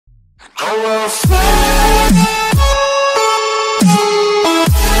Guys,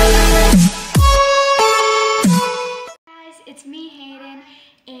 it's me, Hayden,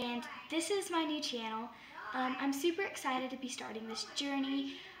 and this is my new channel. I'm super excited to be starting this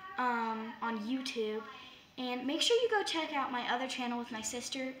journey on YouTube, and make sure you go check out my other channel with my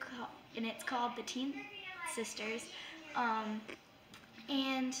sister, and it's called The Teen Sisters.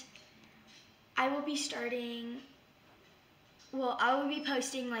 And I will be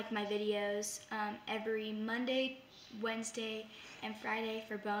posting like my videos every Monday, Wednesday, and Friday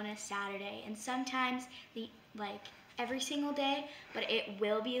for bonus Saturday, and sometimes every single day, but it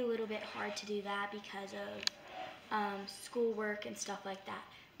will be a little bit hard to do that because of schoolwork and stuff like that.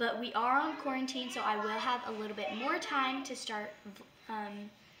 But we are on quarantine, so I will have a little bit more time to start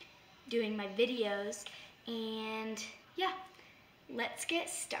doing my videos, and yeah. Let's get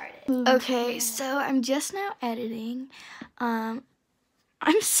started. Okay, so I'm just now editing. I'm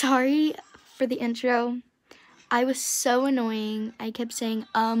sorry for the intro. I was so annoying. I kept saying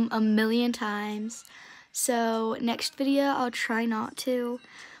a million times. So next video I'll try not to,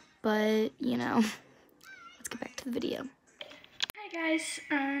 but you know, let's get back to the video. Hi guys,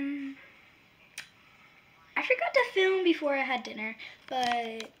 I forgot to film before I had dinner,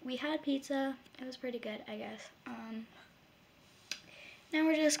 but we had pizza. It was pretty good, I guess. Now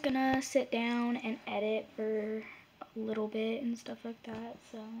we're just gonna sit down and edit for a little bit and stuff like that,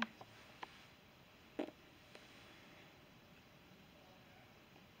 so.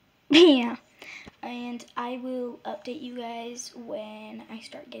 Yeah, and I will update you guys when I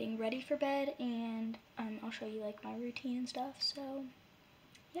start getting ready for bed, and I'll show you like my routine and stuff, so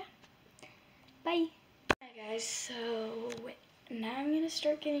yeah, bye. Hi guys, so now I'm gonna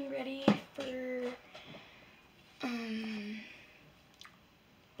start getting ready for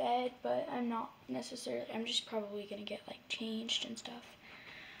bed, but I'm not necessarily, I'm just probably gonna get like changed and stuff.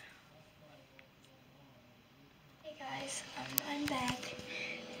 Hey guys, I'm back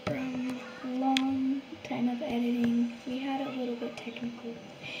from a long time of editing. We had a little bit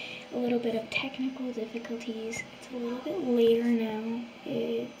of technical difficulties. It's a little bit later now.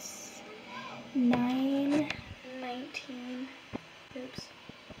 It's 9:19. Oops.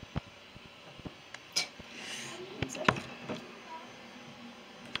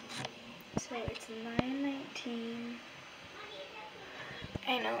 So it's 9:19.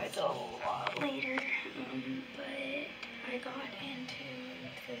 I know it's a lot later, but I got into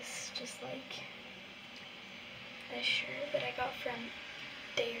this just like this shirt that I got from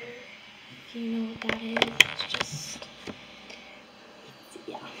there. If you know what that is, it's just,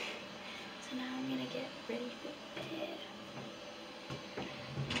 yeah. So now I'm gonna get ready for bed.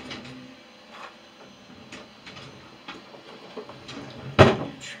 I'm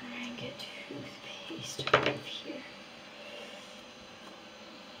gonna try and get toothpaste out of here.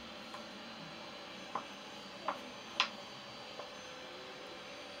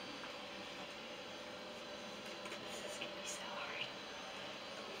 This is gonna be so hard.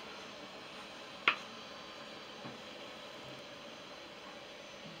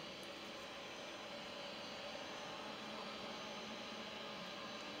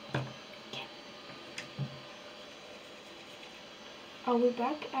 Okay. I'll be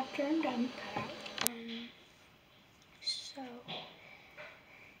back after I'm done. So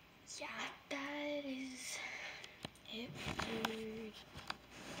yeah, that is it for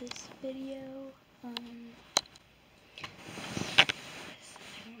this video. I don't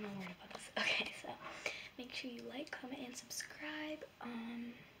know where to put this. Okay, so make sure you like, comment, and subscribe.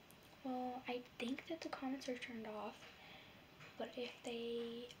 Well, I think that the comments are turned off, but if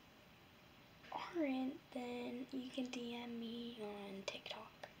they aren't, then you can DM me on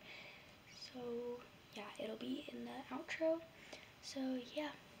TikTok. So yeah, it'll be in the outro. So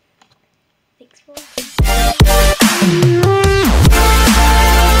yeah, thanks for watching.